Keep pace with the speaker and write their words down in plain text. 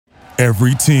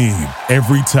Every team,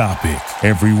 every topic,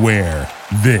 everywhere.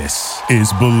 This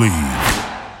is Believe.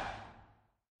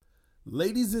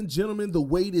 Ladies and gentlemen, the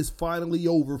wait is finally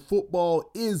over. Football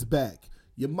is back.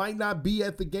 You might not be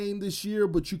at the game this year,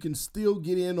 but you can still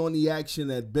get in on the action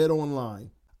at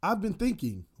BetOnline. I've been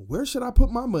thinking, where should I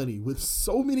put my money with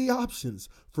so many options?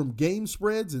 From game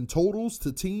spreads and totals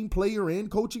to team, player, and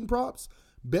coaching props,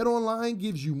 BetOnline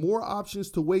gives you more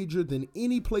options to wager than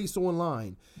any place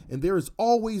online. And there is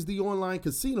always the online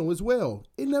casino as well.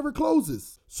 It never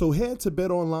closes. So head to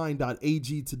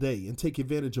betonline.ag today and take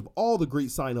advantage of all the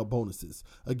great sign-up bonuses.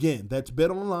 Again, that's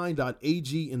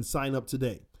betonline.ag and sign up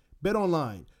today.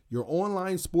 BetOnline, your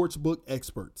online sportsbook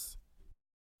experts.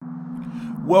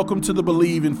 Welcome to the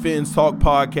Believe in Fins Talk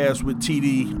podcast with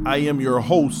TD. I am your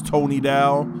host, Tony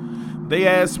Dow. They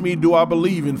asked me, do I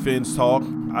believe in Fins Talk?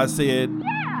 I said,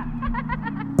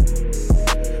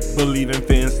 Believe in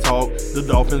Fins Talk. The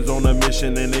Dolphins on a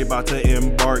mission and they about to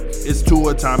embark. It's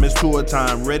tour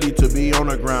time, ready to be on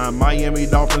the grind. Miami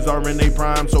Dolphins are in their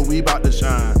prime, so we about to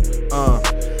shine.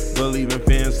 Believe in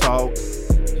Fins Talk.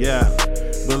 Yeah,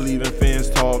 Believe in Fins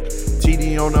Talk.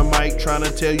 TD on the mic trying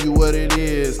to tell you what it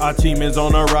is. Our team is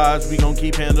on the rise, we gon'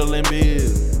 keep handling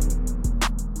biz.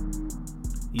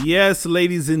 Yes,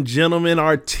 ladies and gentlemen,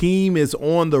 our team is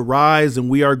on the rise and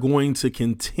we are going to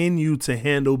continue to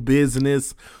handle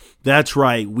business. That's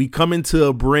right. We come into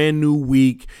a brand new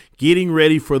week getting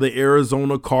ready for the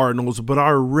Arizona Cardinals, but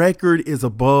our record is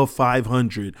above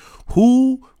 500.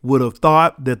 Who would have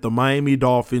thought that the Miami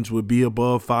Dolphins would be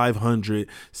above 500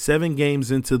 7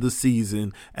 games into the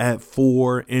season at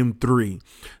 4-3?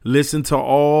 Listen to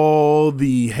all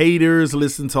the haters,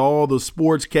 listen to all the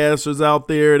sportscasters out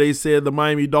there. They said the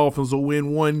Miami Dolphins will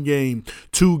win 1 game,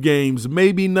 2 games,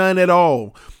 maybe none at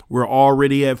all. We're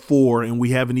already at 4, and we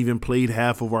haven't even played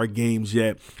half of our games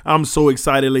yet. I'm so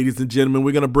excited, ladies and gentlemen.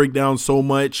 We're going to break down so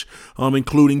much,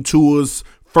 including Tua's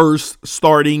first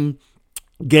starting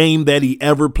game that he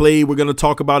ever played. We're going to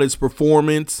talk about his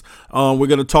performance. We're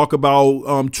going to talk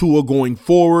about Tua going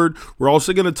forward. We're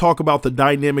also going to talk about the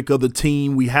dynamic of the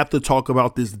team. We have to talk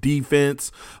about this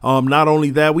defense. Not only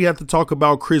that, we have to talk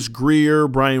about Chris Grier,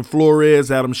 Brian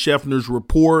Flores, Adam Schefter's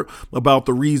report about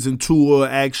the reason Tua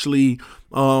actually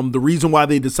the reason why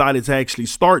they decided to actually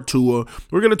start Tua.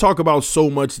 We're going to talk about so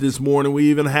much this morning. We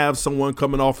even have someone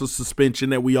coming off of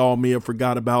suspension that we all may have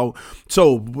forgot about.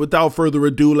 So without further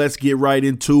ado, let's get right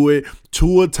into it.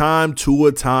 Tua time.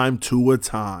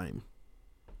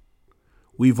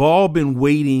 We've all been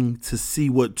waiting to see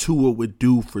what Tua would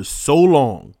do for so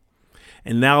long,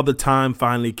 and now the time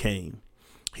finally came.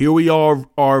 Here we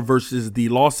are versus the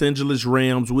Los Angeles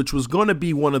Rams, which was going to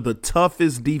be one of the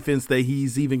toughest defense that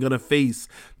he's even going to face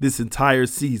this entire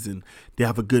season. They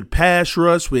have a good pass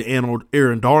rush with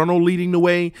Aaron Darnold leading the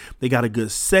way. They got a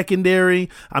good secondary.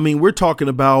 I mean, we're talking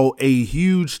about a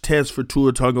huge test for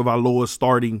Tua Tagovailoa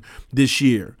starting this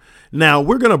year. Now,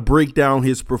 we're going to break down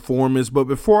his performance, but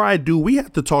before I do, we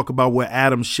have to talk about what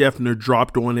Adam Schefter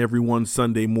dropped on everyone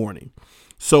Sunday morning.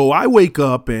 So I wake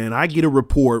up and I get a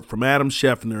report from Adam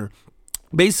Schefter.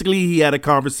 Basically, he had a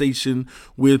conversation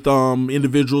with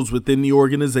individuals within the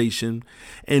organization,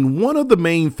 and one of the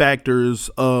main factors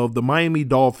of the Miami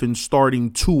Dolphins starting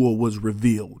Tua was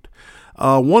revealed.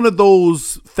 One of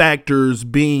those factors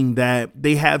being that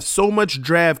they have so much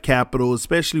draft capital,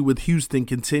 especially with Houston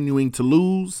continuing to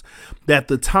lose, that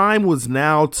the time was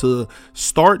now to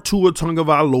start Tua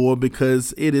Tagovailoa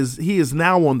because he is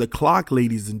now on the clock,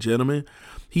 ladies and gentlemen.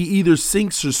 He either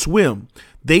sinks or swim.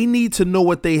 They need to know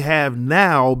what they have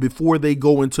now before they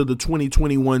go into the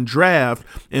 2021 draft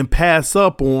and pass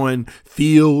up on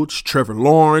Fields, Trevor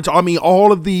Lawrence. I mean,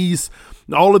 all of these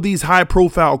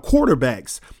high-profile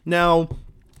quarterbacks. Now,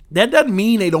 that doesn't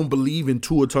mean they don't believe in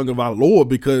Tua Tagovailoa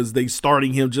because they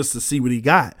starting him just to see what he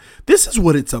got. This is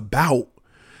what it's about.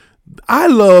 I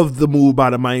love the move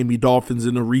by the Miami Dolphins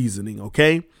and the reasoning,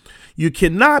 okay? You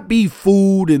cannot be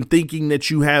fooled in thinking that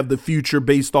you have the future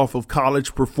based off of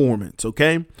college performance,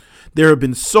 okay? There have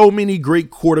been so many great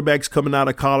quarterbacks coming out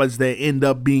of college that end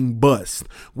up being bust.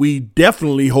 We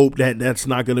definitely hope that that's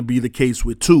not going to be the case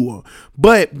with Tua.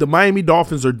 But the Miami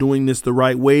Dolphins are doing this the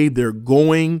right way. They're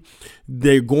going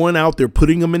out, they're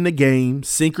putting him in the game,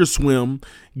 sink or swim,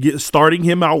 starting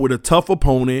him out with a tough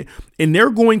opponent, and they're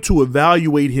going to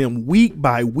evaluate him week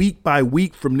by week by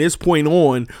week from this point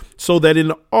on so that in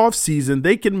the offseason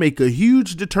they can make a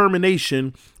huge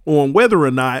determination on whether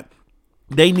or not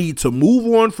they need to move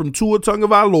on from Tua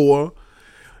Tagovailoa,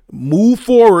 move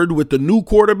forward with the new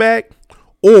quarterback,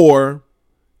 or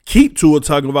keep Tua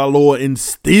Tagovailoa and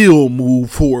still move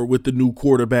forward with the new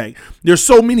quarterback. There's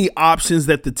so many options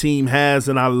that the team has,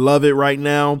 and I love it right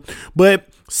now. But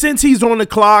since he's on the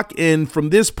clock, and from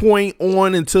this point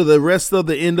on until the rest of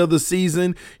the end of the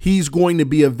season, he's going to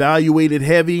be evaluated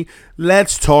heavy,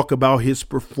 let's talk about his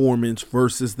performance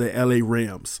versus the LA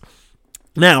Rams.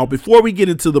 Now, before we get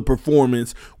into the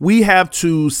performance, we have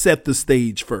to set the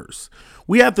stage first.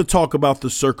 We have to talk about the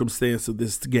circumstance of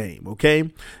this game,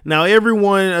 okay? Now,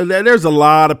 there's a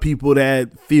lot of people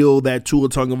that feel that Tua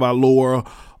Tagovailoa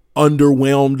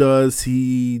underwhelmed us.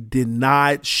 He did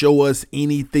not show us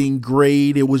anything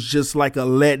great. It was just like a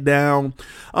letdown.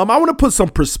 I want to put some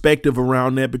perspective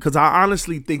around that because I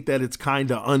honestly think that it's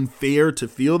kind of unfair to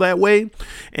feel that way.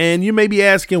 And you may be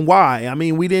asking why. I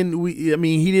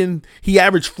mean, he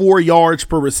averaged 4 yards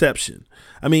per reception.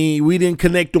 I mean, we didn't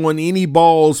connect on any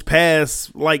balls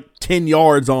past like 10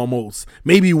 yards almost.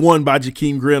 Maybe one by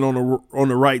Jakeem Grant on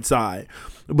the right side.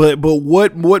 But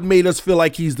what made us feel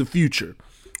like he's the future?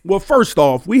 Well, first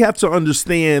off, we have to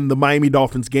understand the Miami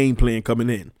Dolphins game plan coming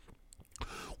in.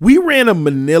 We ran a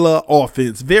vanilla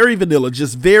offense, very vanilla,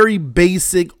 just very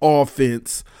basic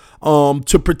offense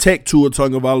to protect Tua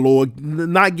Tagovailoa,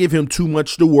 not give him too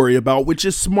much to worry about, which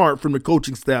is smart from the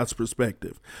coaching staff's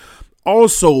perspective.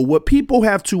 Also, what people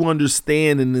have to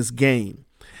understand in this game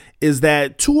is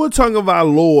that Tua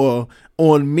Tagovailoa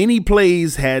on many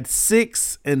plays had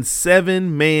 6 and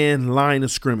 7 man line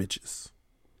of scrimmages.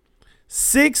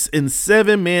 6 and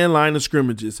 7 man line of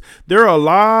scrimmages. There are a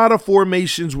lot of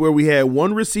formations where we had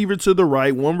one receiver to the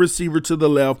right, one receiver to the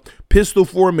left, pistol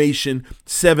formation,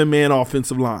 7-man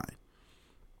offensive line.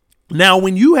 Now,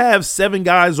 when you have 7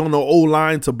 guys on the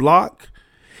O-line to block,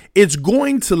 it's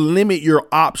going to limit your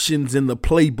options in the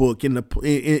playbook,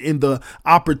 in the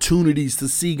opportunities to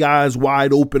see guys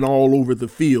wide open all over the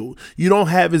field. You don't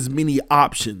have as many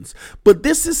options. But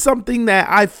this is something that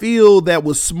I feel that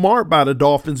was smart by the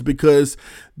Dolphins because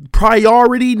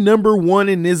priority number 1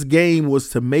 in this game was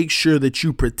to make sure that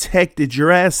you protected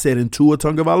your asset in Tua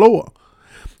Tagovailoa.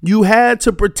 You had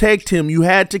to protect him. You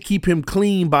had to keep him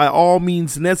clean by all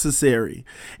means necessary.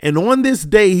 And on this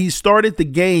day, he started the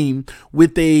game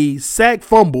with a sack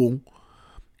fumble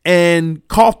and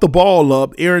coughed the ball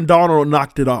up. Aaron Donald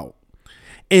knocked it out.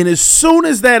 And as soon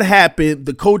as that happened,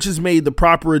 the coaches made the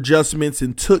proper adjustments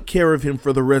and took care of him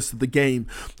for the rest of the game.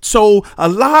 So a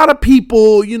lot of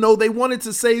people, they wanted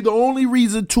to say the only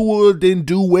reason Tua didn't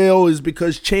do well is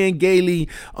because Chan Gailey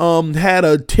had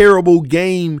a terrible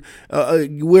game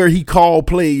where he called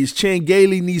plays. Chan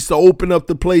Gailey needs to open up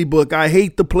the playbook. I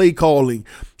hate the play calling.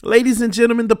 Ladies and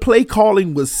gentlemen, the play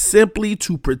calling was simply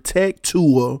to protect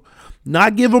Tua,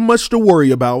 not give him much to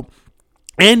worry about.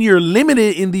 And you're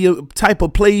limited in the type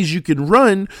of plays you can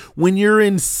run when you're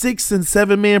in 6 and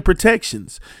 7 man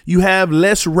protections. You have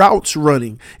less routes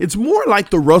running. It's more like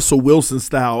the Russell Wilson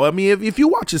style. I mean, if you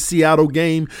watch a Seattle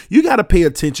game, you got to pay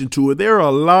attention to it. There are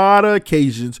a lot of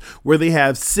occasions where they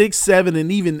have 6, 7,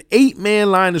 and even 8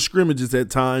 man line of scrimmages at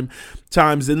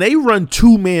times, and they run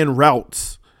 2-man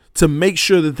routes to make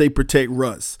sure that they protect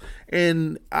Russ.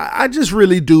 And I just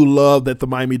really do love that the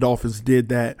Miami Dolphins did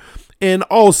that. And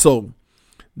also,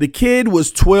 the kid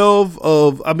was 12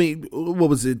 of, what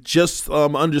was it? Just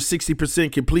under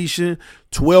 60% completion,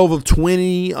 12 of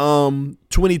 20,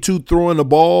 22 throwing the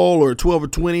ball, or 12 or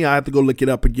 20. I have to go look it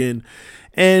up again.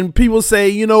 And people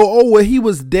say, he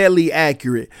was deadly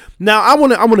accurate. Now, I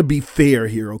want to be fair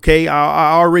here, okay?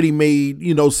 I already made,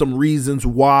 some reasons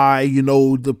why,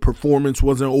 the performance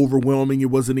wasn't overwhelming.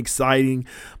 It wasn't exciting.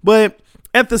 But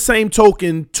at the same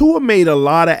token, Tua made a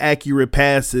lot of accurate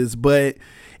passes, but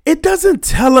it doesn't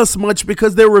tell us much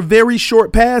because there were very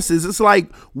short passes. It's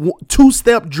like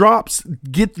 2-step drops,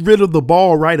 get rid of the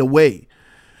ball right away.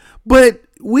 But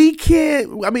we can't,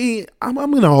 I'm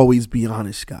going to always be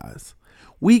honest, guys.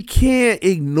 We can't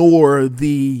ignore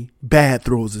the bad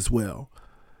throws as well.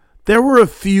 There were a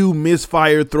few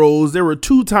misfire throws. There were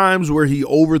 2 times where he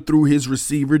overthrew his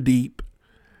receiver deep.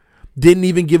 Didn't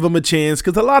even give him a chance,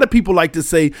 because a lot of people like to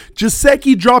say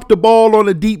Gesicki dropped the ball on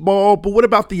a deep ball, but what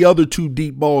about the other 2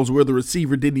 deep balls where the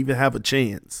receiver didn't even have a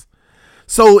chance?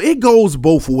 So it goes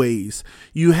both ways.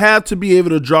 You have to be able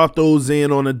to drop those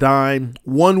in on a dime.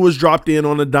 One was dropped in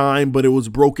on a dime, but it was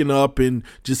broken up and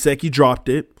Gesicki dropped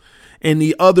it. And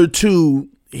the other 2,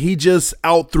 he just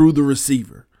outthrew the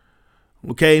receiver.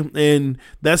 Okay, and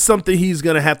that's something he's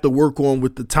going to have to work on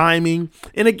with the timing.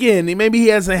 And again, maybe he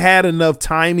hasn't had enough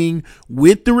timing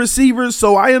with the receivers,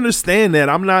 so I understand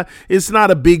that. It's not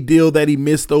a big deal that he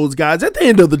missed those guys. At the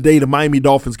end of the day, the Miami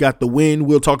Dolphins got the win.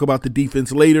 We'll talk about the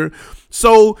defense later.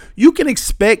 So you can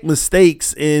expect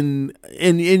mistakes, and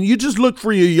you just look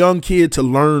for your young kid to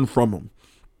learn from them.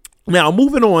 Now,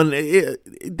 moving on,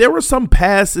 there were some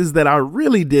passes that I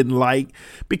really didn't like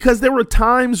because there were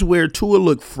times where Tua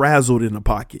looked frazzled in the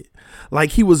pocket. Like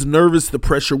he was nervous the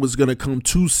pressure was going to come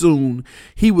too soon.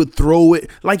 He would throw it,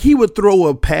 like he would throw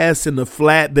a pass in the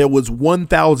flat that was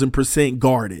 1,000%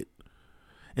 guarded.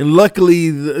 And luckily,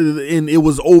 it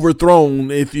was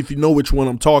overthrown, if you know which one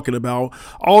I'm talking about.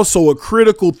 Also, a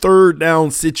critical third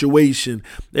down situation.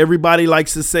 Everybody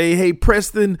likes to say, hey,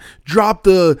 Preston, drop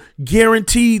the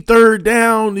guaranteed third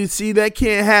down. You see, that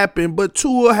can't happen. But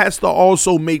Tua has to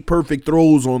also make perfect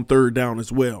throws on third down as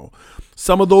well.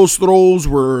 Some of those throws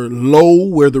were low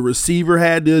where the receiver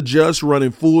had to adjust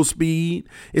running full speed.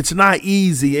 It's not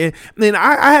easy. And then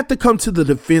I have to come to the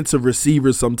defense of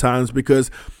receivers sometimes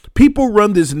because people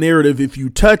run this narrative, if you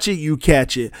touch it, you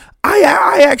catch it.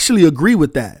 I actually agree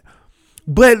with that.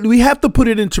 But we have to put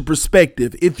it into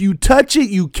perspective. If you touch it,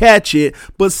 you catch it.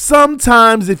 But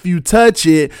sometimes if you touch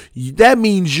it, that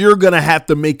means you're going to have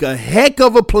to make a heck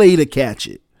of a play to catch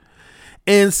it.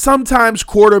 And sometimes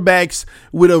quarterbacks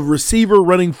with a receiver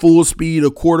running full speed, a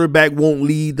quarterback won't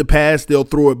lead the pass. They'll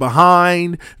throw it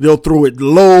behind. They'll throw it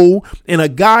low. And a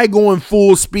guy going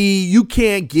full speed, you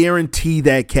can't guarantee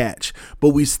that catch. But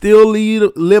we still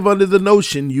live under the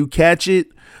notion you catch it.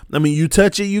 You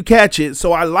touch it, you catch it.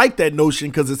 So I like that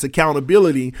notion because it's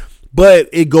accountability. But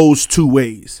it goes two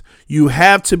ways. You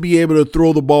have to be able to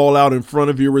throw the ball out in front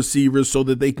of your receivers so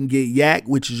that they can get yak,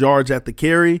 which is yards at the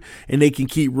carry, and they can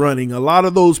keep running. A lot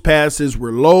of those passes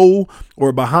were low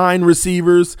or behind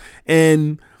receivers,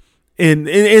 and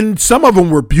some of them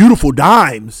were beautiful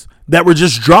dimes that were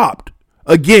just dropped.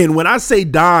 Again, when I say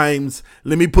dimes,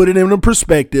 let me put it in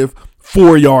perspective.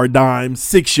 4-yard dimes,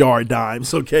 6-yard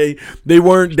dimes, okay? They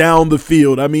weren't down the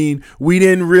field. We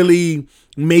didn't really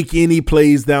make any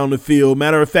plays down the field.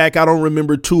 Matter of fact, I don't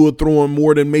remember Tua throwing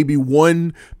more than maybe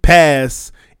one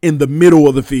pass in the middle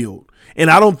of the field.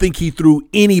 And I don't think he threw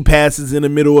any passes in the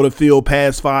middle of the field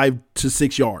past 5 to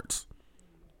 6 yards.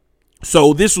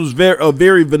 So this was a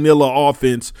very vanilla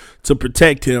offense to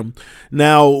protect him.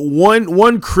 Now,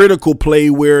 one critical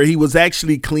play where he was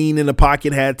actually clean in the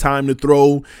pocket, had time to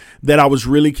throw, that I was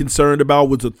really concerned about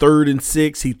was a 3rd and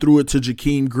 6. He threw it to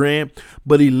Jakeem Grant,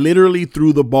 but he literally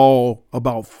threw the ball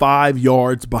about 5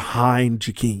 yards behind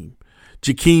Jakeem.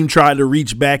 Jakeem tried to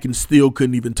reach back and still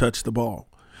couldn't even touch the ball.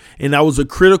 And that was a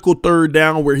critical 3rd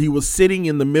down where he was sitting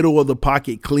in the middle of the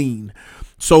pocket clean.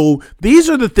 So these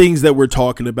are the things that we're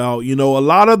talking about. A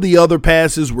lot of the other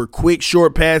passes were quick,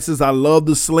 short passes. I love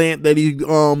the slant that he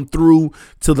threw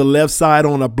to the left side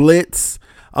on a blitz.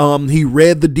 He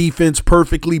read the defense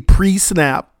perfectly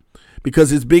pre-snap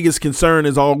because his biggest concern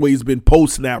has always been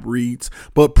post-snap reads.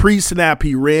 But pre-snap,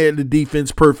 he read the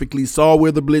defense perfectly, saw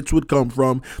where the blitz would come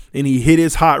from, and he hit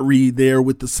his hot read there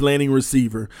with the slanting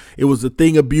receiver. It was a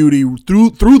thing of beauty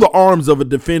through the arms of a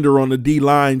defender on the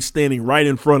D-line standing right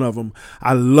in front of him.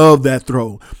 I love that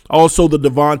throw. Also, the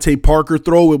Devontae Parker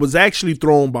throw, it was actually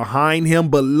thrown behind him,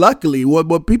 but luckily,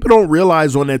 what people don't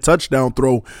realize on that touchdown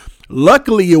throw,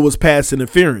 luckily, it was pass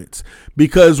interference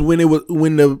because when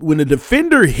the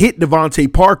defender hit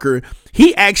Devontae Parker,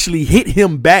 he actually hit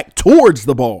him back towards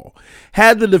the ball.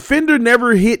 Had the defender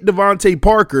never hit Devontae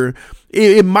Parker,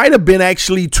 it might have been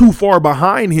actually too far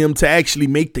behind him to actually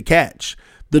make the catch.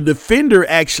 The defender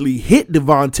actually hit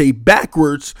Devontae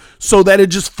backwards so that it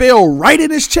just fell right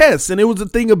in his chest. And it was a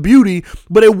thing of beauty,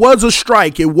 but it was a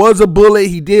strike. It was a bullet.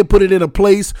 He did put it in a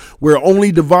place where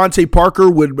only Devontae Parker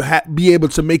would be able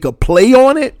to make a play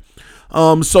on it.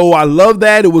 So I love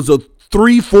that. It was a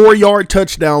 3-4 yard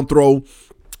touchdown throw.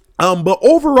 But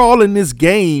overall in this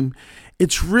game,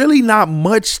 it's really not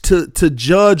much to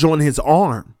judge on his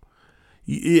arm.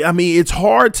 It's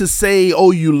hard to say,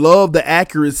 oh, you love the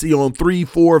accuracy on 3,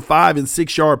 4, 5, and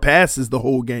 6 yard passes the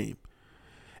whole game.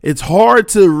 It's hard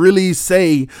to really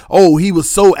say, oh, he was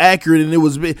so accurate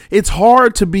and it's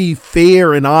hard to be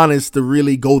fair and honest to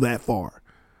really go that far.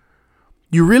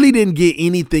 You really didn't get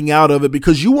anything out of it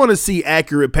because you want to see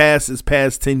accurate passes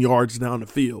past 10 yards down the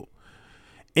field.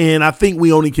 And I think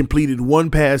we only completed one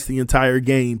pass the entire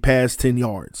game past 10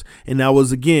 yards. And that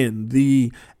was, again,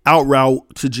 the out route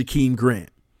to Jakeem Grant.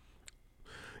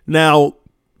 Now,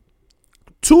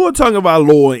 Tua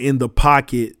Tagovailoa in the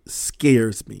pocket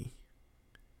scares me.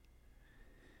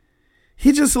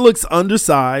 He just looks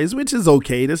undersized, which is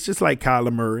okay. That's just like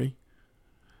Kyler Murray.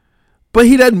 but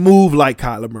he doesn't move like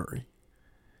Kyler Murray.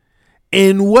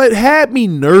 And what had me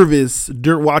nervous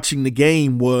during watching the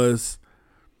game was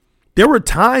there were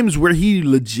times where he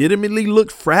legitimately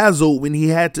looked frazzled when he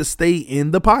had to stay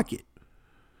in the pocket.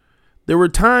 There were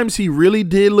times he really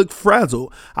did look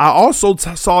frazzled. I also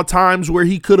saw times where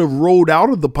he could have rolled out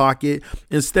of the pocket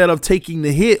instead of taking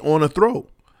the hit on a throw.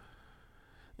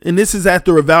 And this is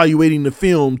after evaluating the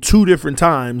film 2 different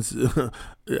times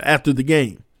after the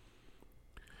game.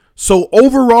 So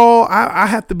overall, I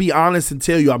have to be honest and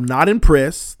tell you I'm not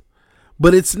impressed,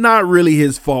 but it's not really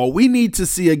his fault. We need to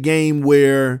see a game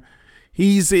where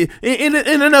he's in. And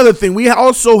another thing, we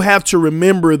also have to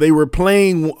remember they were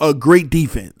playing a great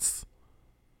defense.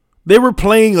 They were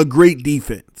playing a great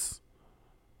defense.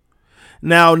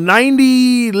 Now,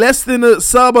 less than a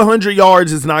sub 100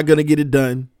 yards is not going to get it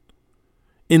done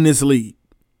in this league.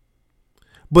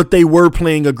 But they were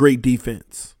playing a great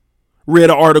defense.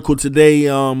 Read an article today.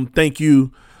 Thank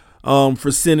you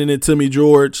for sending it to me,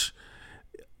 George.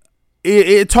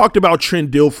 It talked about Trent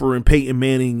Dilfer and Peyton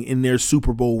Manning in their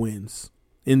Super Bowl wins.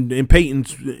 In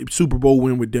Peyton's Super Bowl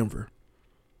win with Denver.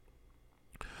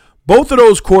 Both of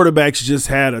those quarterbacks just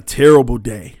had a terrible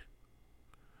day.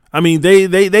 I mean,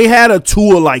 they had a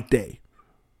Tua-like day.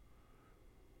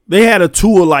 They had a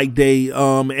Tua-like day,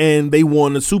 and they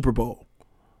won the Super Bowl.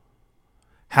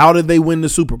 How did they win the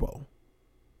Super Bowl?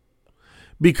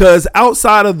 Because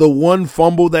outside of the one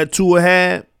fumble that Tua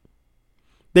had,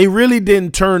 they really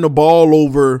didn't turn the ball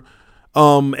over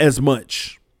as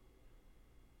much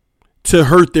to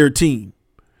hurt their team.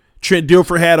 Trent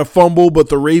Dilfer had a fumble, but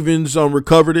the Ravens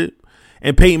recovered it.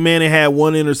 And Peyton Manning had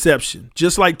one interception,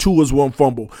 just like Tua's one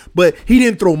fumble. But he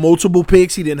didn't throw multiple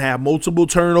picks. He didn't have multiple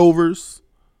turnovers.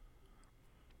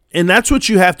 And that's what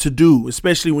you have to do,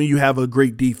 especially when you have a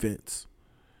great defense.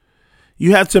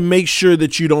 You have to make sure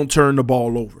that you don't turn the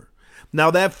ball over. Now,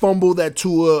 that fumble that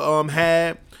Tua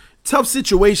had, tough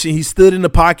situation. He stood in the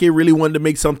pocket, really wanted to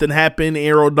make something happen.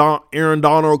 Aaron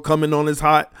Donald coming on his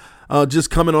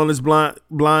coming on his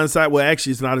blind side. Well,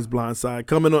 actually, it's not his blind side.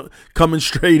 Coming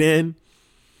straight in.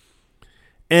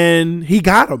 And he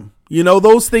got him. You know,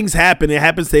 those things happen. It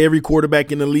happens to every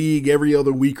quarterback in the league every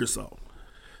other week or so.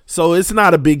 So it's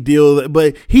not a big deal,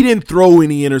 but he didn't throw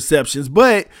any interceptions.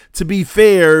 But to be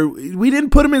fair, we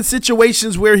didn't put him in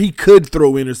situations where he could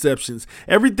throw interceptions.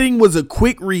 Everything was a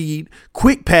quick read,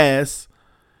 quick pass,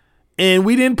 and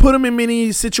we didn't put him in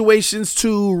many situations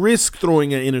to risk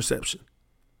throwing an interception.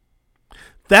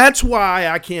 That's why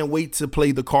I can't wait to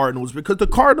play the Cardinals, because the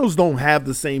Cardinals don't have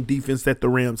the same defense that the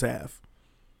Rams have.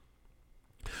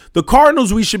 The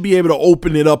Cardinals, we should be able to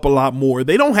open it up a lot more.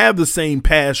 They don't have the same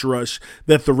pass rush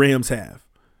that the Rams have.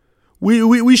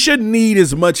 We shouldn't need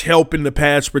as much help in the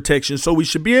pass protection, so we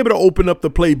should be able to open up the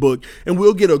playbook, and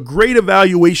we'll get a great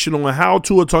evaluation on how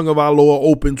Tua Tagovailoa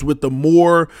opens with the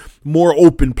more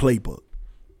open playbook.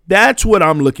 That's what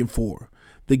I'm looking for.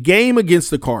 The game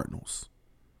against the Cardinals.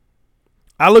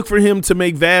 I look for him to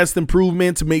make vast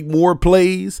improvements, to make more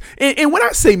plays. And when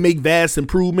I say make vast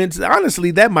improvements,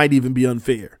 honestly, that might even be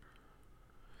unfair.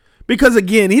 Because,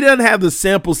 again, he doesn't have the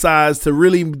sample size to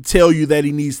really tell you that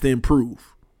he needs to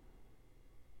improve.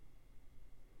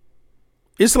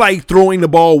 It's like throwing the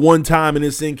ball one time and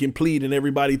it's incomplete and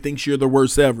everybody thinks you're the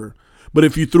worst ever. But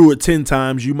if you threw it 10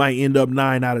 times, you might end up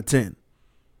 9 out of 10.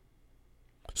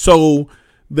 So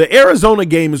the Arizona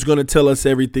game is going to tell us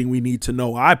everything we need to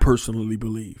know, I personally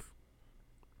believe.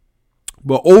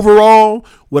 But overall,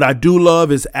 what I do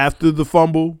love is after the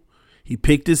fumble, he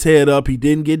picked his head up. He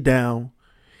didn't get down.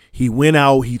 He went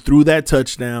out, he threw that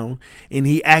touchdown, and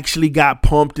he actually got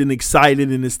pumped and excited,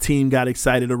 and his team got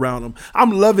excited around him.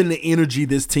 I'm loving the energy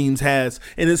this team has,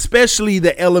 and especially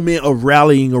the element of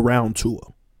rallying around Tua.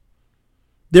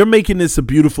 They're making this a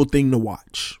beautiful thing to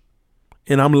watch,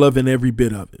 and I'm loving every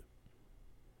bit of it.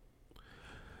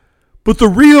 But the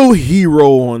real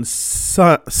hero on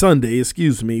Sunday,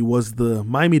 was the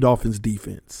Miami Dolphins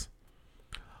defense.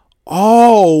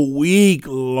 All week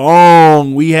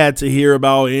long, we had to hear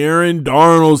about Aaron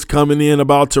Donald's coming in,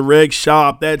 about Tarek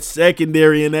Shop. That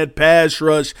secondary and that pass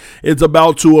rush is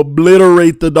about to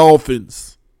obliterate the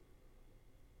Dolphins.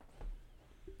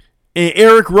 And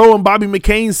Eric Rowe and Bobby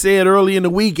McCain said early in the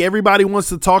week, everybody wants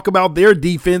to talk about their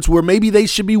defense where maybe they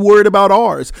should be worried about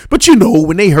ours. But you know,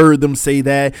 when they heard them say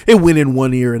that, it went in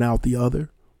one ear and out the other.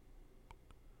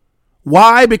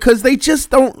 Why? Because they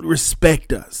just don't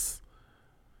respect us.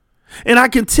 And I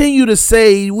continue to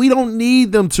say we don't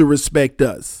need them to respect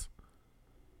us.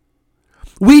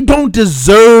 We don't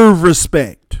deserve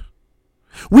respect.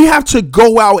 We have to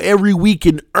go out every week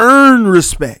and earn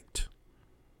respect.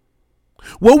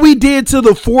 What we did to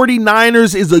the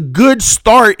 49ers is a good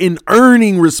start in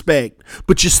earning respect,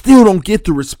 but you still don't get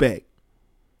the respect.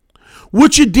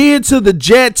 What you did to the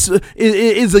Jets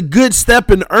is a good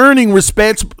step in earning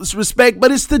respect,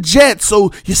 but it's the Jets,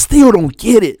 so you still don't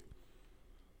get it.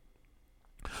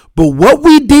 But what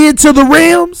we did to the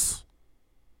Rams,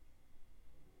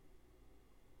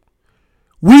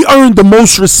 we earned the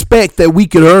most respect that we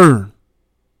could earn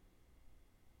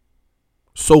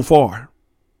so far.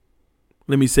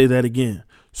 Let me say that again.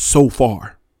 So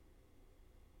far.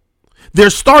 They're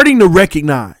starting to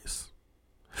recognize.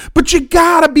 But you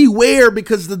gotta beware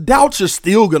because the doubts are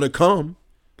still gonna come.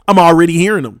 I'm already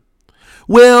hearing them.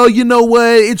 Well, you know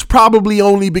what? It's probably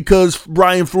only because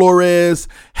Brian Flores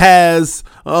has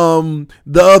the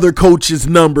other coach's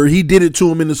number. He did it to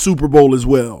him in the Super Bowl as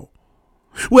well.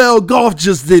 Well, Goff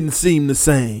just didn't seem the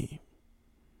same.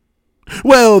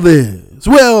 Well, this,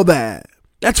 well, that.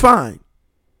 That's fine.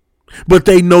 But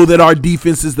they know that our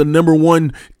defense is the number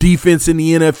one defense in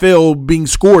the NFL being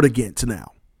scored against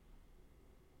now.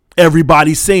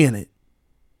 Everybody's saying it.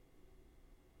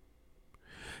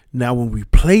 Now, when we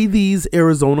play these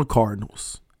Arizona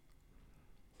Cardinals,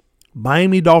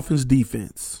 Miami Dolphins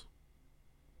defense,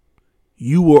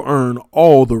 you will earn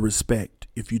all the respect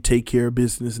if you take care of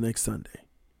business next Sunday.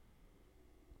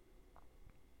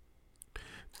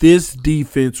 This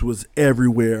defense was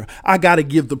everywhere. I got to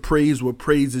give the praise where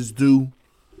praise is due.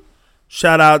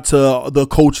 Shout out to the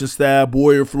coaching staff,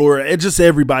 Boyer, Flora, and just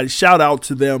everybody. Shout out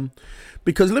to them.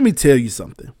 Because let me tell you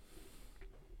something.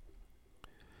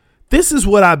 This is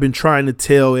what I've been trying to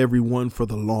tell everyone for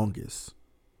the longest.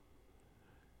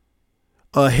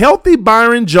 A healthy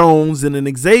Byron Jones and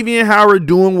an Xavier Howard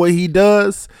doing what he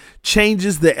does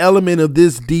changes the element of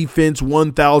this defense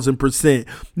 1,000%.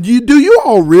 Do you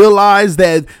all realize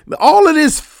that all of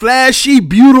this flashy,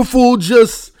 beautiful,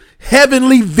 just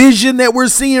heavenly vision that we're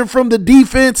seeing from the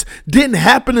defense didn't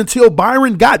happen until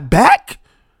Byron got back?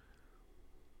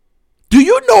 Do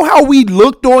you know how we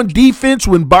looked on defense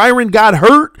when Byron got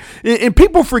hurt? And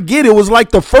people forget it was like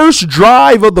the first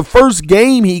drive of the first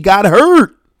game he got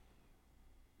hurt.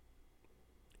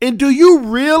 And do you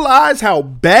realize how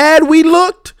bad we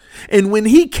looked? And when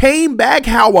he came back,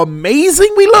 how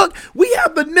amazing we looked? We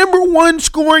have the number one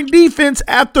scoring defense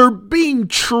after being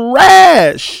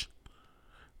trash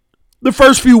the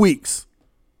first few weeks.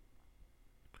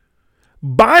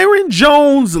 Byron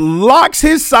Jones locks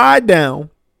his side down.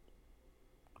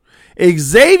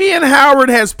 Xavier Howard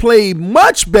has played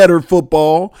much better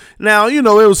football. Now, you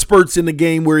know, there was spurts in the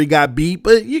game where he got beat,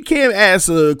 but you can't ask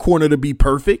a corner to be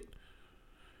perfect.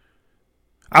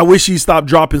 I wish he stopped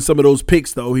dropping some of those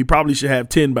picks, though. He probably should have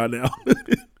 10 by now.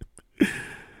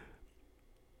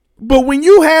 But when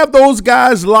you have those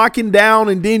guys locking down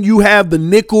and then you have the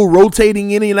nickel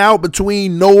rotating in and out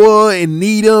between Noah and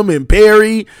Needham and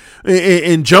Perry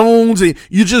and Jones, and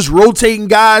you just rotating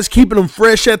guys, keeping them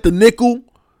fresh at the nickel,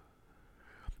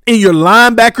 and your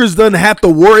linebackers doesn't have to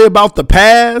worry about the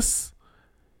pass.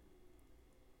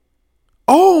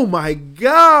 Oh my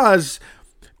gosh.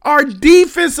 Our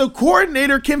defensive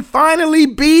coordinator can finally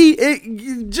be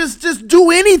just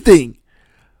do anything.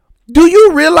 Do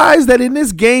you realize that in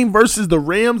this game versus the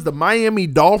Rams, the Miami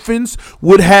Dolphins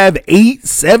would have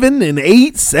 7 and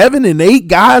 8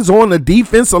 guys on the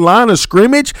defensive line of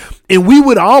scrimmage, and we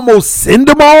would almost send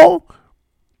them all?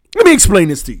 Let me explain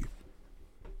this to you.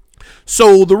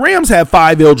 So the Rams have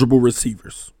 5 eligible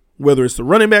receivers, whether it's the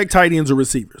running back, tight ends, or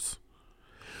receivers.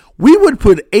 We would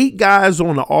put 8 guys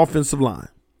on the offensive line.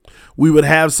 We would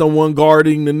have someone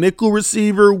guarding the nickel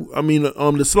receiver.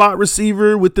 The slot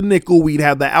receiver with the nickel. We'd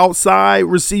have the outside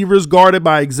receivers guarded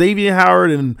by Xavier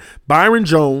Howard and Byron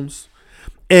Jones.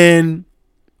 And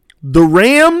the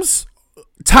Rams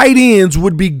tight ends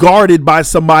would be guarded by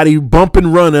somebody bump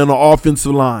and run on the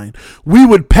offensive line. We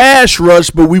would pass rush,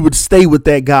 but we would stay with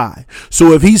that guy.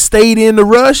 So if he stayed in the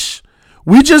rush,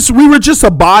 we were just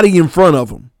a body in front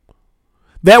of him.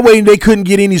 That way they couldn't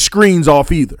get any screens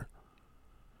off either.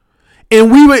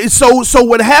 And so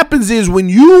what happens is when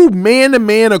you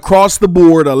man-to-man across the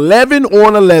board, 11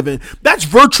 on 11, that's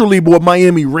virtually what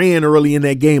Miami ran early in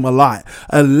that game a lot.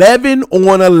 11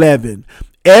 on 11.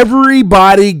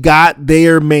 Everybody got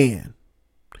their man.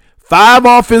 5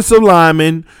 offensive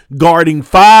linemen guarding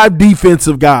 5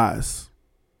 defensive guys.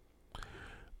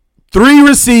 3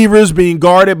 receivers being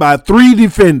guarded by 3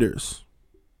 defenders.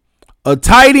 A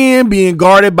tight end being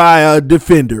guarded by a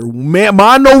defender.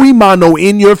 Mano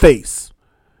in your face.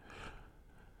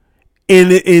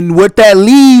 And what that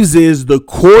leaves is the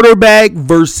quarterback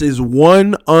versus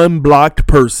one unblocked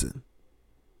person.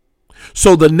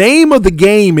 So the name of the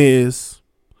game is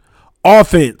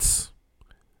offense.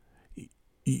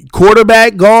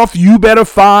 Quarterback Goff, you better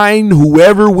find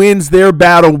whoever wins their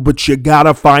battle, but you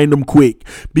gotta find them quick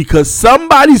because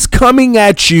somebody's coming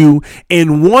at you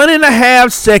in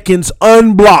 1.5 seconds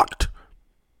unblocked.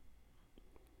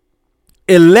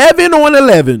 11 on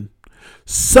 11.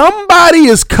 Somebody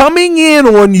is coming in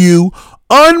on you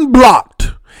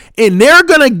unblocked, and they're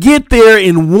going to get there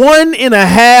in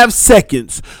 1.5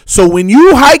 seconds. So when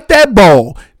you hike that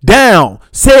ball down,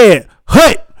 said,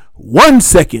 hut, 1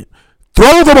 second,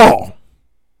 throw the ball.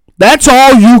 That's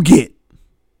all you get.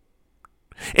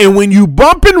 And when you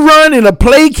bump and run and a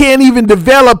play can't even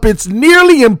develop, it's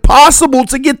nearly impossible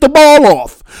to get the ball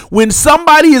off when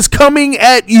somebody is coming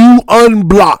at you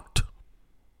unblocked.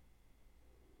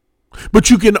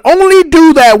 But you can only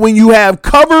do that when you have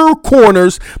cover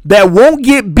corners that won't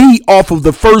get beat off of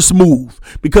the first move.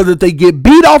 Because if they get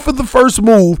beat off of the first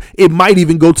move, it might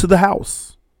even go to the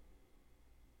house.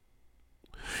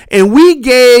 And we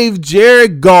gave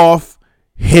Jared Goff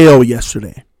hell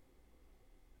yesterday.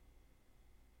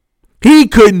 He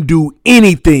couldn't do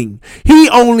anything. He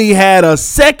only had a 1.5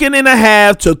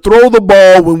 seconds to throw the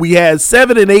ball when we had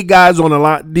 7 and 8 guys on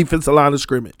the defensive line of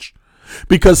scrimmage.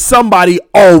 Because somebody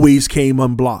always came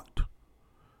unblocked.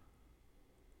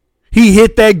 He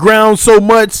hit that ground so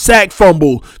much, sack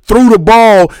fumble, threw the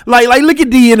ball. Like look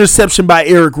at the interception by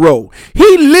Eric Rowe.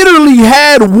 He literally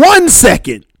had 1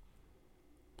 second.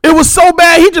 It was so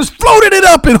bad, he just floated it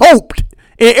up and hoped.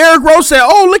 And Eric Rowe said,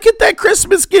 oh, look at that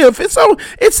Christmas gift. It's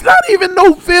not even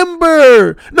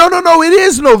November. No, it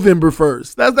is November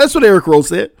 1st. That's what Eric Rowe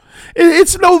said.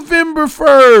 It's November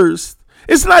 1st.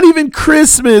 It's not even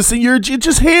Christmas, and you're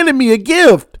just handing me a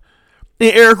gift.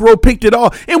 And Eric Rowe picked it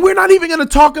off. And we're not even going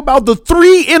to talk about the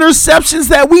 3 interceptions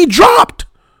that we dropped.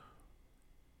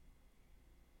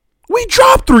 We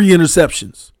dropped 3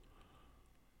 interceptions.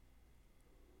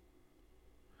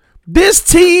 This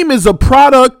team is a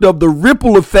product of the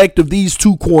ripple effect of these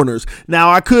 2 corners. Now,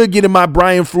 I could get in my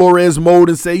Brian Flores mode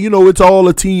and say, it's all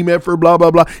a team effort, blah,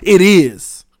 blah, blah. It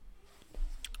is.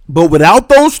 But without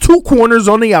those 2 corners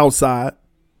on the outside,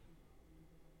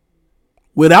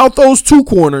 we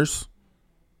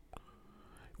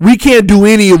can't do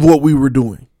any of what we were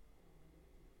doing.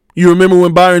 You remember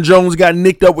when Byron Jones got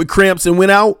nicked up with cramps and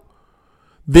went out?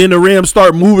 Then the Rams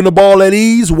start moving the ball at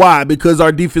ease. Why? Because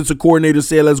our defensive coordinator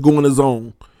said, let's go in the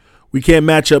zone. We can't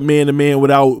match up man to man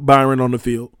without Byron on the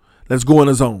field. Let's go in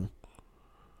the zone.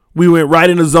 We went right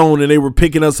in the zone and they were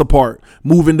picking us apart,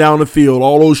 moving down the field,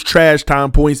 all those trash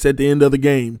time points at the end of the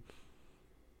game.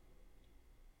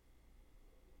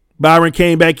 Byron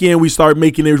came back in. We started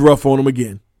making it rough on him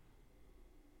again.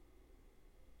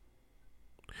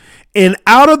 And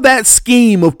out of that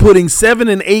scheme of putting 7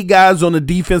 and 8 guys on the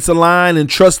defensive line and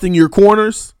trusting your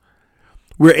corners,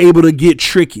 we're able to get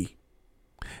tricky.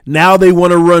 Now they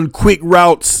want to run quick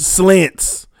routes,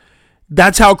 slants.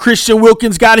 That's how Christian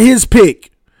Wilkins got his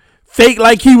pick. Fake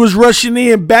like he was rushing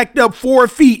in, backed up 4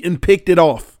 feet and picked it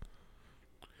off.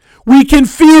 We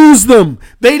confused them.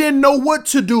 They didn't know what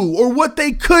to do or what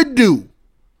they could do.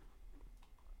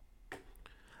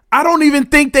 I don't even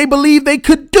think they believed they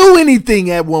could do anything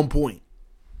at one point.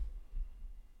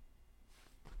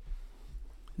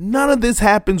 None of this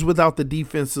happens without the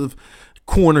defensive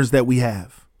corners that we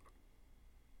have.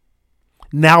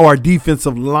 Now our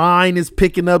defensive line is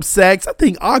picking up sacks. I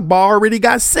think Ogbah already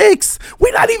got 6.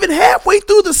 We're not even halfway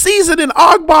through the season, and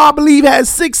Ogbah, I believe, has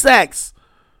 6 sacks.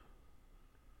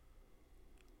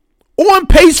 On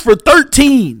pace for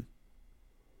 13.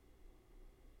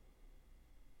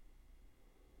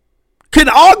 Can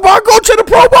Ogbah go to the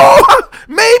Pro Bowl?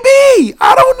 Maybe.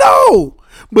 I don't know.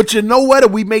 But you know what?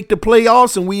 If we make the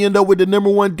playoffs and we end up with the number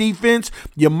 1 defense,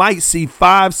 you might see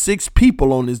 5-6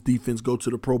 people on this defense go to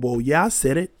the Pro Bowl. Yeah, I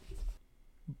said it.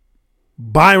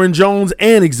 Byron Jones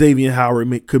and Xavier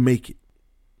Howard could make it.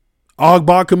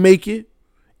 Ogbah could make it.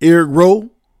 Eric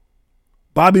Rowe.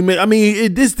 Bobby,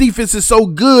 this defense is so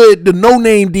good, the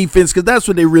no-name defense, because that's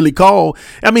what they really call.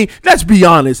 Let's be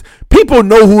honest. People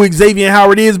know who Xavier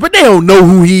Howard is, but they don't know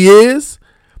who he is.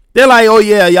 They're like, oh,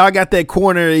 yeah, y'all got that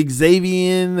corner,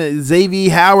 Xavier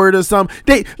Howard or something.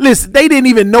 They didn't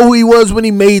even know who he was when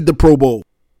he made the Pro Bowl.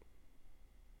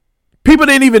 People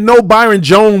didn't even know Byron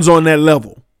Jones on that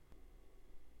level.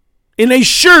 And they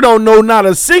sure don't know not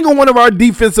a single one of our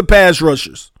defensive pass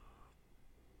rushers.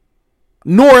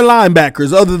 Nor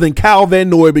linebackers other than Kyle Van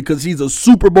Noy because he's a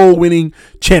Super Bowl winning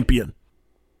champion.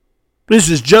 This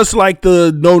is just like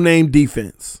the no-name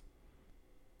defense.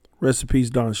 Rest in peace,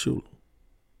 Don Shula.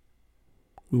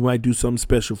 We might do something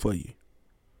special for you.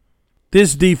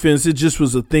 This defense, it just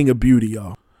was a thing of beauty,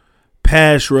 y'all.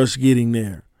 Pass rush getting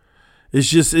there.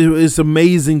 It's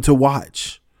amazing to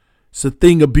watch. It's a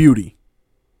thing of beauty.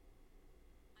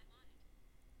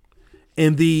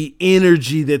 And the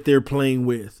energy that they're playing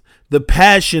with, the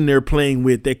passion they're playing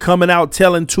with, they're coming out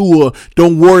telling Tua,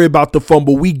 don't worry about the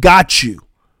fumble. We got you.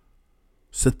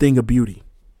 It's a thing of beauty.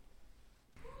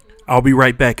 I'll be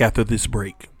right back after this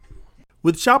break.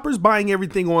 With shoppers buying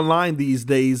everything online these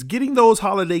days, getting those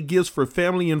holiday gifts for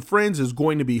family and friends is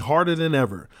going to be harder than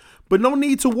ever. But no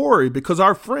need to worry because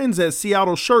our friends at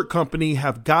Seattle Shirt Company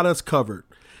have got us covered.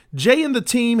 Jay and the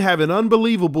team have an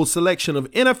unbelievable selection of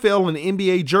NFL and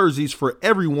NBA jerseys for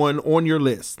everyone on your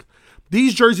list.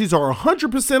 These jerseys are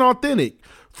 100% authentic,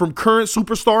 from current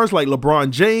superstars like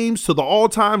LeBron James to the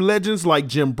all-time legends like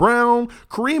Jim Brown,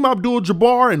 Kareem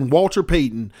Abdul-Jabbar, and Walter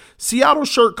Payton. Seattle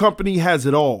Shirt Company has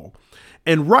it all.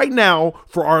 And right now,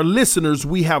 for our listeners,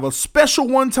 we have a special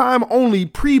one-time only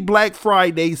pre-Black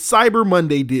Friday Cyber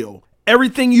Monday deal.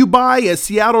 Everything you buy at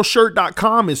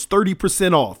seattleshirt.com is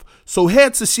 30% off. So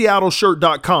head to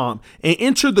seattleshirt.com and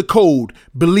enter the code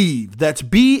BELIEVE. That's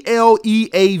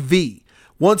BLEAV.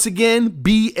 Once again,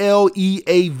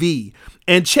 BLEAV.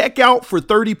 And check out for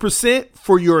 30%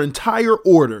 for your entire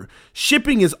order.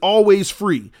 Shipping is always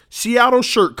free. Seattle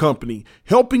Shirt Company,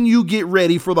 helping you get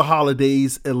ready for the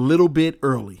holidays a little bit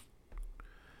early.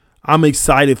 I'm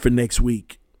excited for next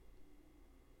week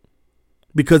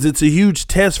because it's a huge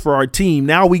test for our team.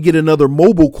 Now we get another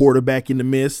mobile quarterback in the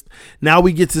midst. Now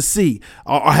we get to see,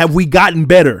 have we gotten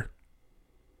better?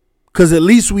 Because at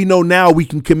least we know now we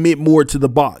can commit more to the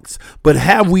box. But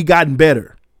have we gotten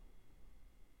better?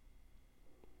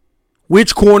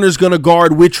 Which corner is going to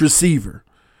guard which receiver?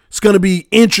 It's going to be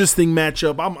interesting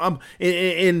matchup.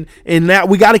 And that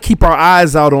we got to keep our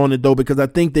eyes out on it though, because I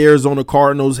think the Arizona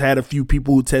Cardinals had a few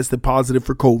people who tested positive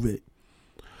for COVID.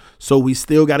 So we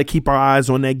still got to keep our eyes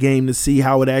on that game to see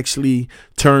how it actually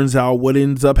turns out, what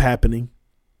ends up happening.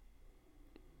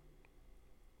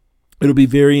 It'll be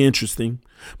very interesting.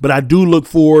 But I do look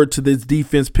forward to this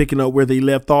defense picking up where they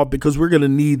left off because we're going to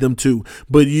need them to.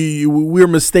 But we're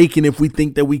mistaken if we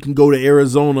think that we can go to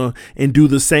Arizona and do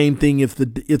the same thing if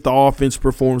the offense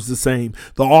performs the same.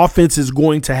 The offense is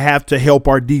going to have to help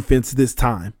our defense this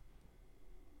time.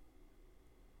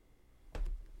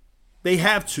 They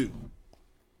have to.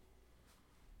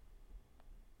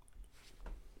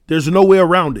 There's no way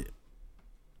around it.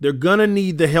 They're going to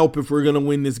need the help if we're going to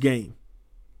win this game.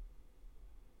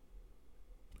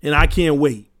 And I can't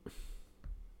wait.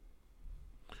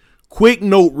 Quick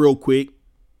note real quick.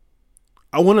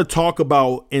 I want to talk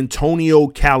about Antonio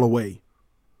Callaway.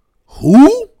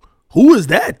 Who? Who is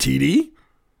that, TD?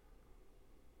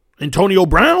 Antonio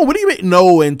Brown? What do you mean?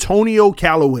 No, Antonio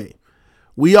Callaway.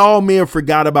 We all may have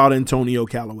forgot about Antonio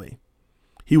Callaway.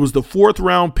 He was the 4th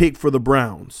round pick for the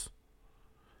Browns.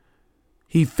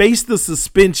 He faced the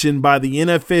suspension by the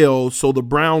NFL, so the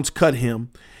Browns cut him,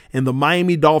 and the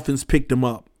Miami Dolphins picked him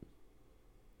up.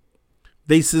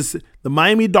 The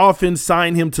Miami Dolphins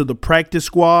signed him to the practice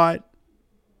squad,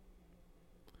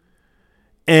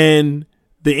 and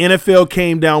the NFL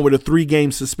came down with a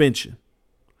 3-game suspension.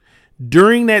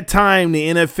 During that time, the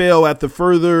NFL, after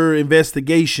further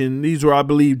investigation, these were, I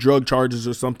believe, drug charges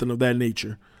or something of that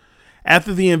nature.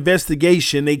 After the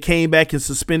investigation, they came back and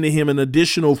suspended him an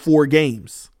additional 4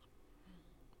 games.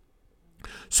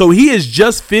 So he has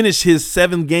just finished his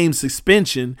 7-game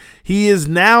suspension. He is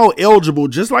now eligible,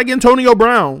 just like Antonio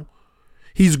Brown.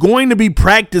 He's going to be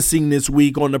practicing this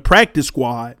week on the practice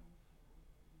squad.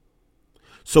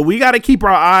 So we got to keep our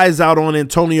eyes out on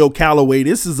Antonio Callaway.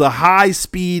 This is a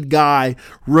high-speed guy,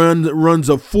 runs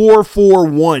a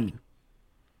 4.41.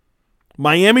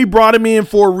 Miami brought him in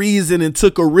for a reason and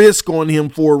took a risk on him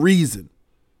for a reason.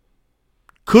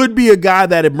 Could be a guy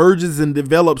that emerges and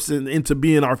develops into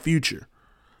being our future.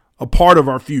 A part of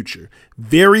our future.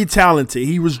 Very talented.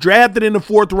 He was drafted in the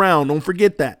 4th round. Don't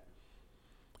forget that.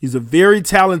 He's a very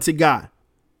talented guy.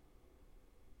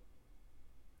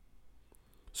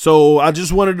 So I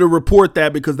just wanted to report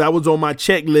that because that was on my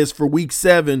checklist for week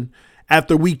 7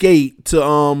 after week 8 to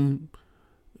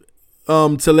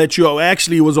let you know.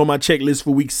 Actually, it was on my checklist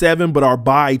for week 7, but our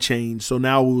bye changed. So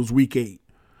now it was week 8.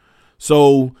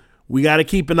 So we got to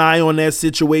keep an eye on that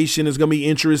situation. It's going to be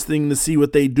interesting to see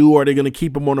what they do. Are they going to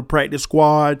keep him on the practice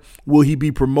squad? Will he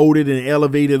be promoted and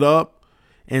elevated up?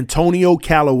 Antonio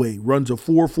Callaway runs a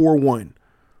 4.41.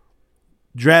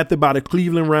 Drafted by the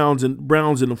Cleveland Browns in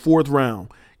the 4th round.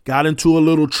 Got into a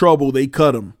little trouble. They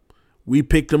cut him. We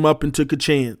picked him up and took a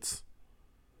chance.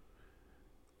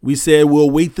 We said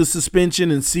we'll wait the suspension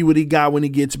and see what he got when he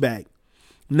gets back.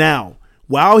 Now,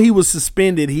 while he was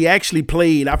suspended, he actually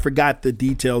played. I forgot the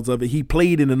details of it. He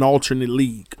played in an alternate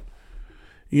league.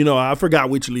 I forgot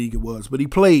which league it was, but he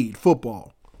played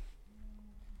football.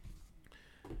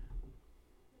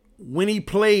 when he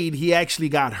played, he actually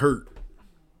got hurt.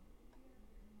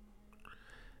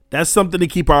 That's something to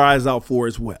keep our eyes out for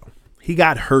as well. He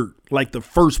got hurt like the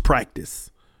first practice.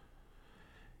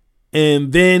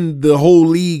 And then the whole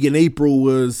league in April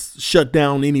was shut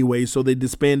down anyway, so they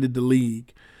disbanded the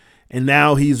league. And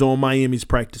now he's on Miami's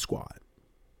practice squad.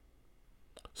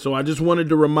 So I just wanted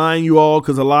to remind you all,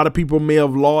 because a lot of people may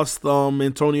have lost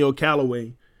Antonio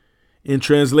Callaway. In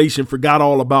translation, forgot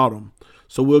all about him.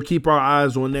 So we'll keep our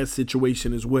eyes on that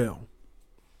situation as well.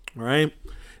 All right.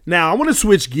 Now, I want to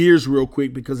switch gears real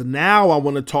quick, because now I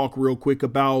want to talk real quick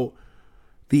about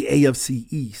the AFC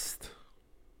East.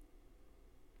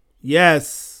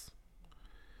 Yes.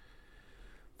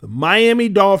 The Miami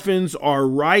Dolphins are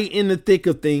right in the thick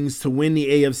of things to win the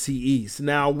AFC East.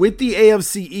 Now, with the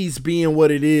AFC East being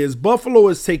what it is, Buffalo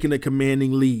is taking a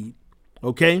commanding lead.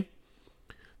 Okay?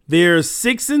 They're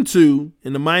 6-2,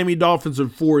 and the Miami Dolphins are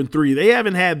 4-3. They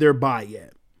haven't had their bye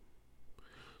yet.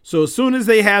 So as soon as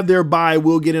they have their bye,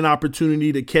 we'll get an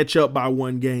opportunity to catch up by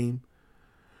one game.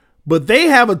 But they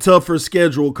have a tougher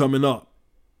schedule coming up.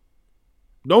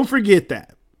 Don't forget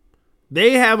that.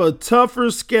 They have a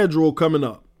tougher schedule coming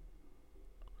up.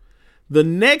 The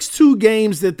next two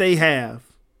games that they have,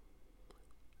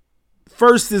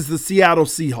 first is the Seattle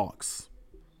Seahawks.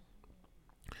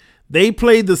 They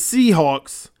play the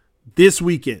Seahawks this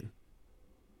weekend.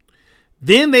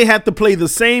 Then they have to play the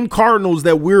same Cardinals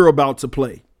that we're about to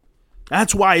play.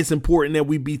 That's why it's important that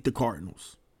we beat the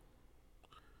Cardinals.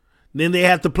 Then they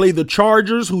have to play the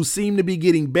Chargers, who seem to be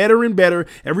getting better and better.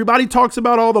 Everybody talks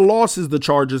about all the losses the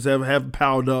Chargers have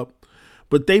piled up,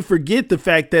 but they forget the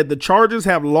fact that the Chargers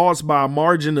have lost by a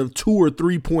margin of 2 or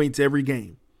 3 points every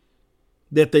game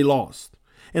that they lost.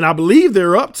 And I believe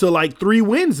they're up to like 3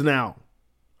 wins now.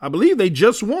 I believe they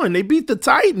just won. They beat the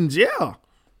Titans, yeah.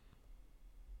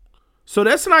 So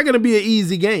that's not going to be an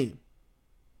easy game.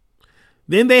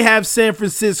 Then they have San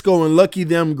Francisco, and lucky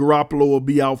them, Garoppolo will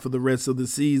be out for the rest of the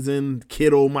season.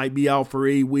 Kittle might be out for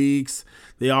 8 weeks.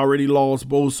 They already lost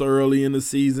Bosa early in the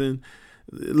season.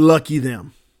 Lucky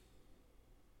them.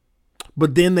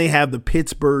 But then they have the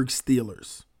Pittsburgh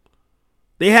Steelers.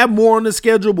 They have more on the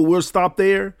schedule, but we'll stop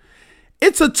there.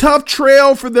 It's a tough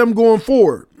trail for them going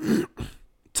forward.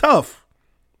 Tough.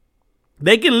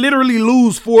 They can literally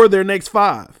lose 4 of their next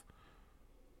 5.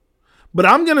 But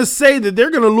I'm going to say that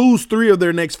they're going to lose 3 of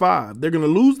their next 5. They're going to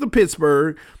lose to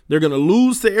Pittsburgh, they're going to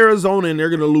lose to Arizona, and they're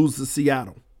going to lose to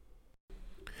Seattle.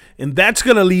 And that's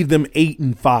going to leave them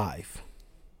 8-5.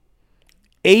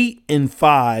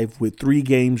 8-5 with 3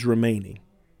 games remaining.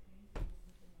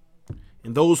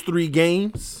 And those 3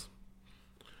 games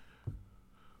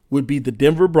would be the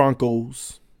Denver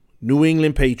Broncos, New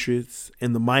England Patriots,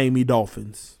 and the Miami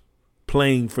Dolphins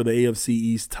playing for the AFC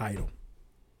East title.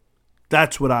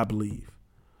 That's what I believe.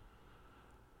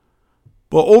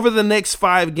 But over the next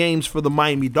 5 games for the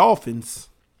Miami Dolphins,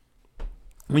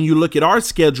 when you look at our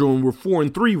schedule, and we're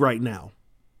 4-3 right now,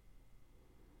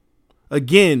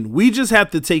 again, we just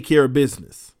have to take care of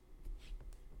business.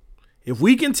 If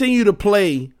we continue to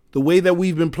play the way that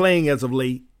we've been playing as of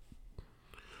late,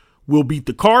 we'll beat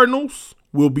the Cardinals,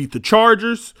 we'll beat the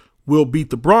Chargers, we'll beat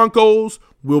the Broncos,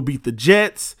 we'll beat the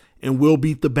Jets, and we'll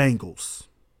beat the Bengals.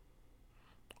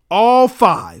 All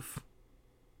 5.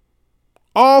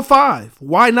 All 5.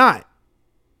 Why not?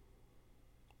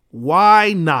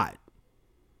 Why not?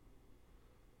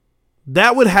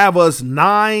 That would have us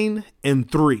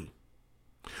 9-3.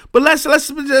 But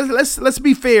let's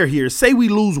be fair here. Say we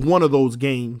lose one of those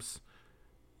games.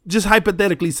 Just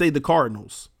hypothetically say the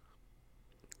Cardinals.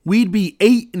 We'd be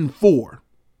 8-4.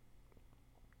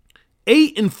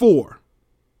 8-4.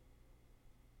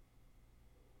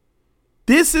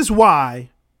 This is why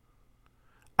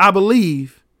I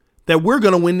believe that we're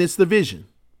going to win this division.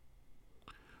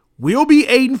 We'll be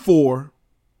 8-4.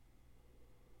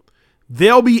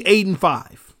 They'll be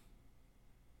 8-5.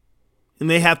 And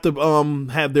they have to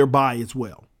have their bye as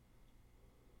well.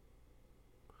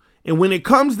 And when it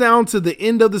comes down to the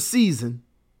end of the season,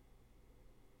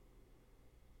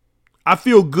 I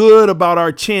feel good about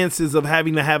our chances of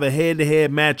having to have a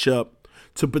head-to-head matchup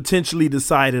to potentially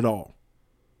decide it all.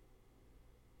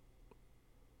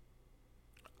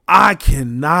 I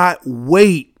cannot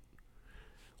wait.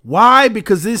 Why?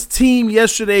 Because this team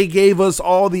yesterday gave us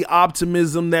all the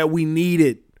optimism that we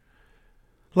needed.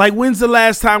 Like, when's the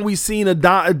last time we seen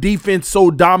a defense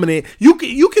so dominant? You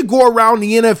could go around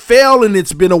the NFL, and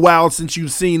it's been a while since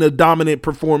you've seen a dominant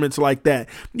performance like that.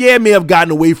 Yeah, it may have gotten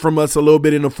away from us a little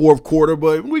bit in the fourth quarter,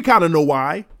 but we kind of know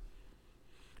why.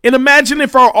 And imagine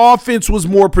if our offense was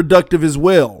more productive as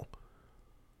well.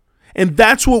 And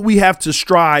that's what we have to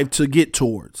strive to get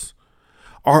towards.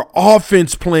 our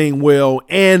offense playing well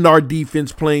and our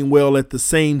defense playing well at the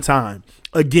same time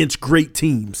against great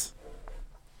teams.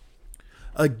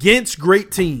 Against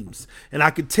great teams. And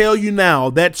I can tell you now,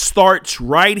 that starts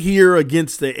right here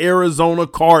against the Arizona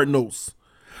Cardinals.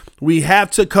 We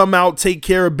have to come out, take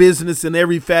care of business in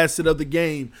every facet of the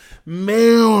game.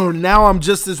 Man, now I'm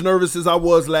just as nervous as I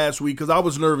was last week, because I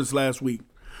was nervous last week.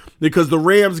 Because the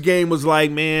Rams game was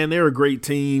like, man, they're a great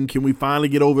team. Can we finally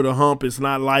get over the hump? It's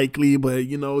not likely, but,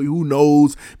 who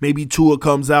knows? Maybe Tua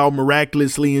comes out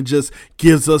miraculously and just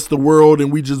gives us the world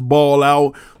and we just ball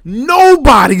out.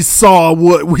 Nobody saw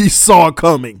what we saw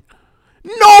coming.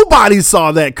 Nobody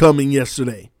saw that coming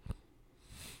yesterday.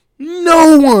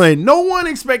 No one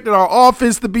expected our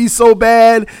offense to be so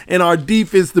bad and our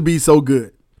defense to be so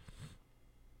good.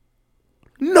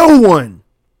 No one.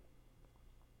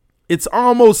 It's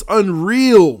almost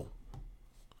unreal.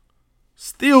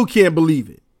 Still can't believe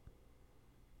it.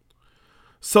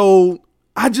 So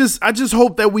I just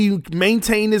hope that we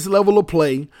maintain this level of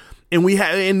play, and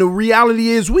the reality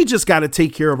is we just got to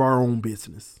take care of our own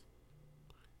business.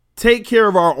 Take care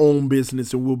of our own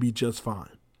business and we'll be just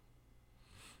fine.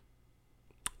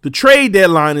 The trade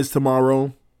deadline is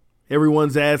tomorrow.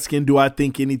 Everyone's asking, do I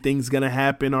think anything's going to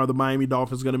happen? Are the Miami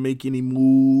Dolphins going to make any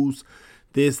moves?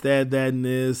 This, that, and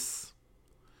this.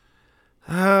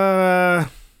 I'm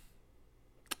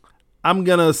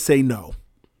going to say no.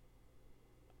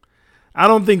 I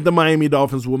don't think the Miami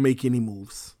Dolphins will make any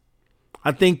moves.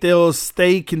 I think they'll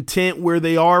stay content where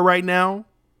they are right now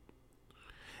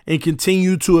and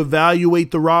continue to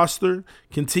evaluate the roster,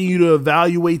 continue to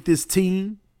evaluate this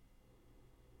team,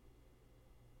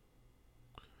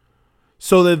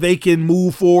 so that they can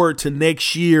move forward to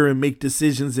next year and make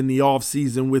decisions in the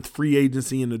offseason with free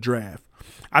agency and the draft.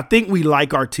 I think we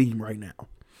like our team right now.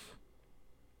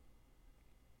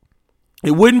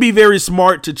 It wouldn't be very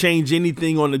smart to change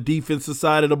anything on the defensive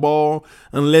side of the ball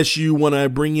unless you want to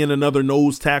bring in another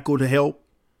nose tackle to help.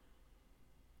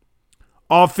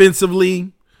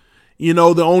 Offensively,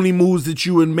 the only moves that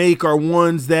you would make are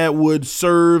ones that would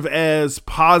serve as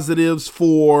positives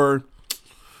for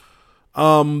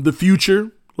the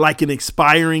future, like an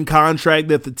expiring contract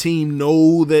that the team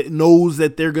knows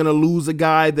that they're going to lose a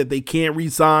guy that they can't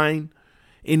re-sign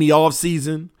in the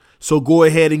offseason. So go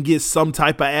ahead and get some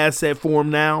type of asset for him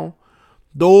now.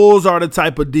 Those are the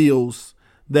type of deals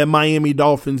that Miami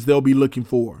Dolphins, they'll be looking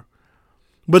for.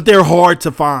 But they're hard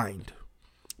to find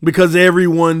because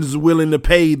everyone's willing to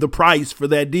pay the price for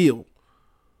that deal.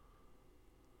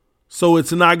 So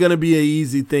it's not going to be an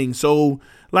easy thing. So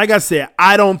like I said,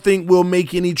 I don't think we'll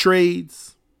make any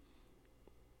trades.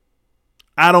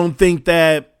 I don't think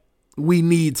that we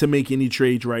need to make any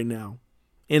trades right now.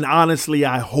 And honestly,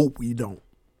 I hope we don't.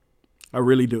 I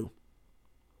really do.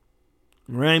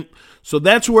 All right? So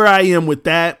that's where I am with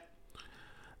that.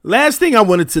 Last thing I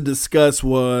wanted to discuss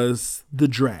was the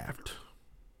draft.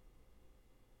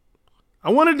 I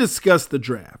want to discuss the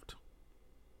draft.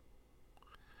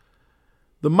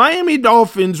 The Miami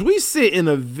Dolphins, we sit in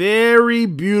a very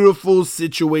beautiful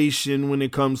situation when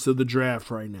it comes to the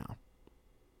draft right now.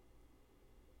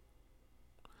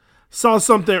 Saw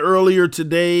something earlier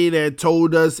today that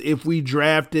told us if we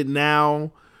drafted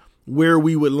now, where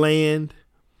we would land.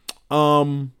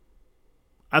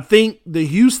 I think the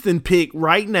Houston pick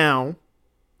right now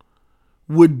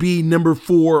would be number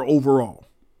 4 overall.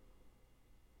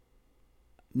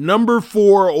 Number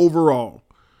 4 overall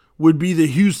would be the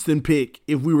Houston pick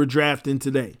if we were drafting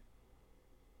today.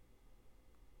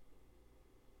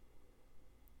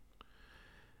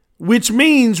 Which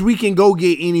means we can go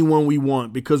get anyone we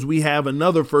want because we have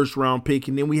another first round pick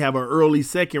and then we have an early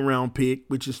second round pick,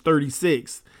 which is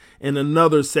 36, and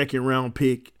another second round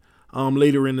pick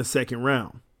later in the second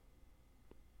round.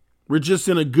 We're just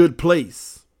in a good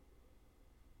place.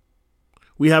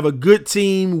 We have a good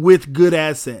team with good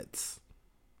assets.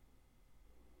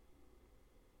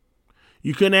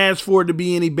 You couldn't ask for it to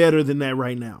be any better than that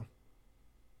right now.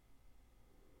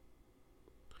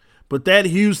 But that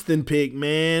Houston pick,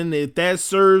 man, if that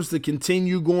serves to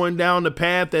continue going down the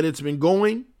path that it's been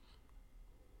going,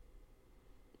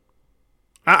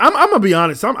 I'm going to be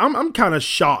honest. I'm kind of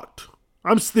shocked.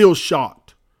 I'm still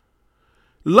shocked.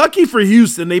 Lucky for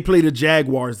Houston, they play the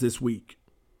Jaguars this week.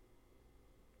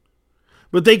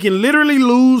 But they can literally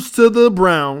lose to the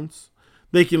Browns.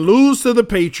 They can lose to the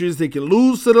Patriots. They can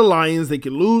lose to the Lions. They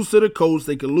can lose to the Colts.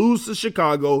 They can lose to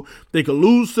Chicago. They can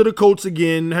lose to the Colts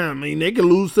again. I mean, they can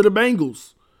lose to the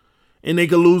Bengals. And they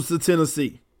can lose to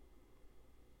Tennessee.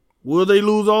 Will they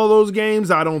lose all those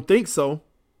games? I don't think so.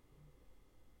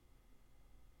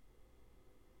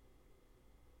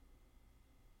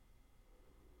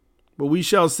 But we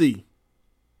shall see.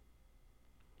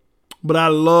 But I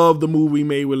love the move we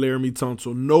made with Laramie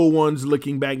Tunsil. No one's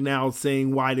looking back now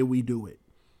saying, why did we do it?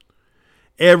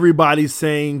 Everybody's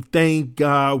saying, thank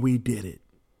God we did it.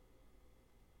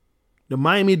 The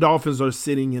Miami Dolphins are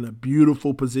sitting in a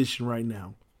beautiful position right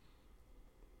now.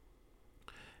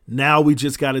 Now we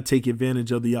just got to take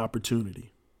advantage of the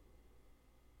opportunity.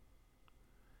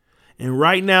 And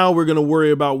right now we're going to worry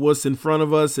about what's in front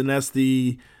of us, and that's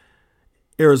the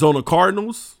Arizona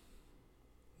Cardinals.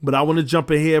 But I want to jump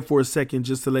ahead for a second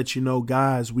just to let you know,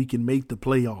 guys, we can make the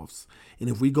playoffs. And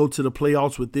if we go to the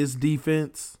playoffs with this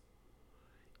defense,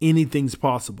 anything's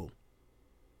possible.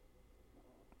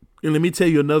 And let me tell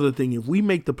you another thing. If we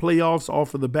make the playoffs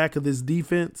off of the back of this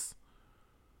defense,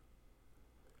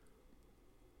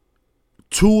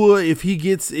 Tua, if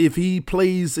he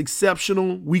plays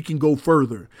exceptional, we can go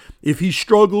further. If he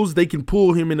struggles, they can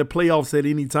pull him in the playoffs at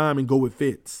any time and go with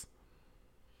Fitz.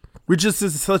 We're just in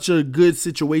such a good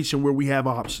situation where we have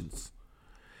options.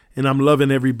 And I'm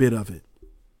loving every bit of it.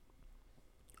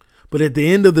 But at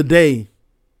the end of the day,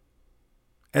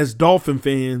 as Dolphin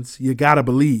fans, you got to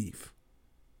believe.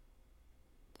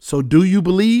 So do you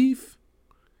believe?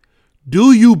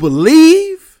 Do you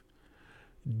believe?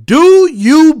 Do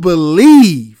you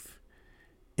believe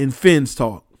in Fins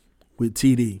Talk with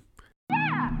TD?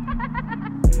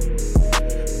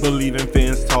 Believe in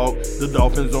Fins Talk. The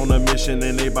Dolphins on a mission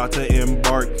and they about to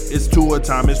embark. It's Tua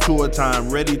time,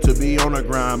 ready to be on the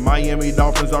grind. Miami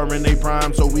Dolphins are in their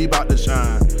prime, so we about to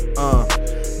shine.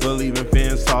 Believe in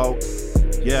Fins Talk.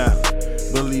 Yeah,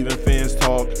 believe in Fins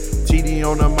Talk. TD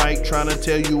on the mic trying to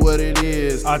tell you what it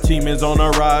is. Our team is on a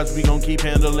rise, we gon' keep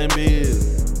handling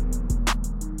biz.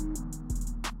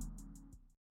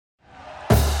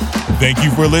 Thank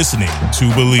you for listening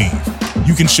to Believe.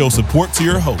 You can show support to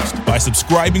your host by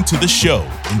subscribing to the show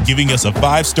and giving us a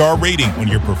 5-star rating on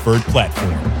your preferred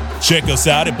platform. Check us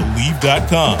out at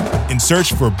Believe.com and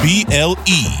search for BLEAV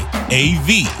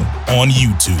on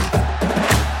YouTube.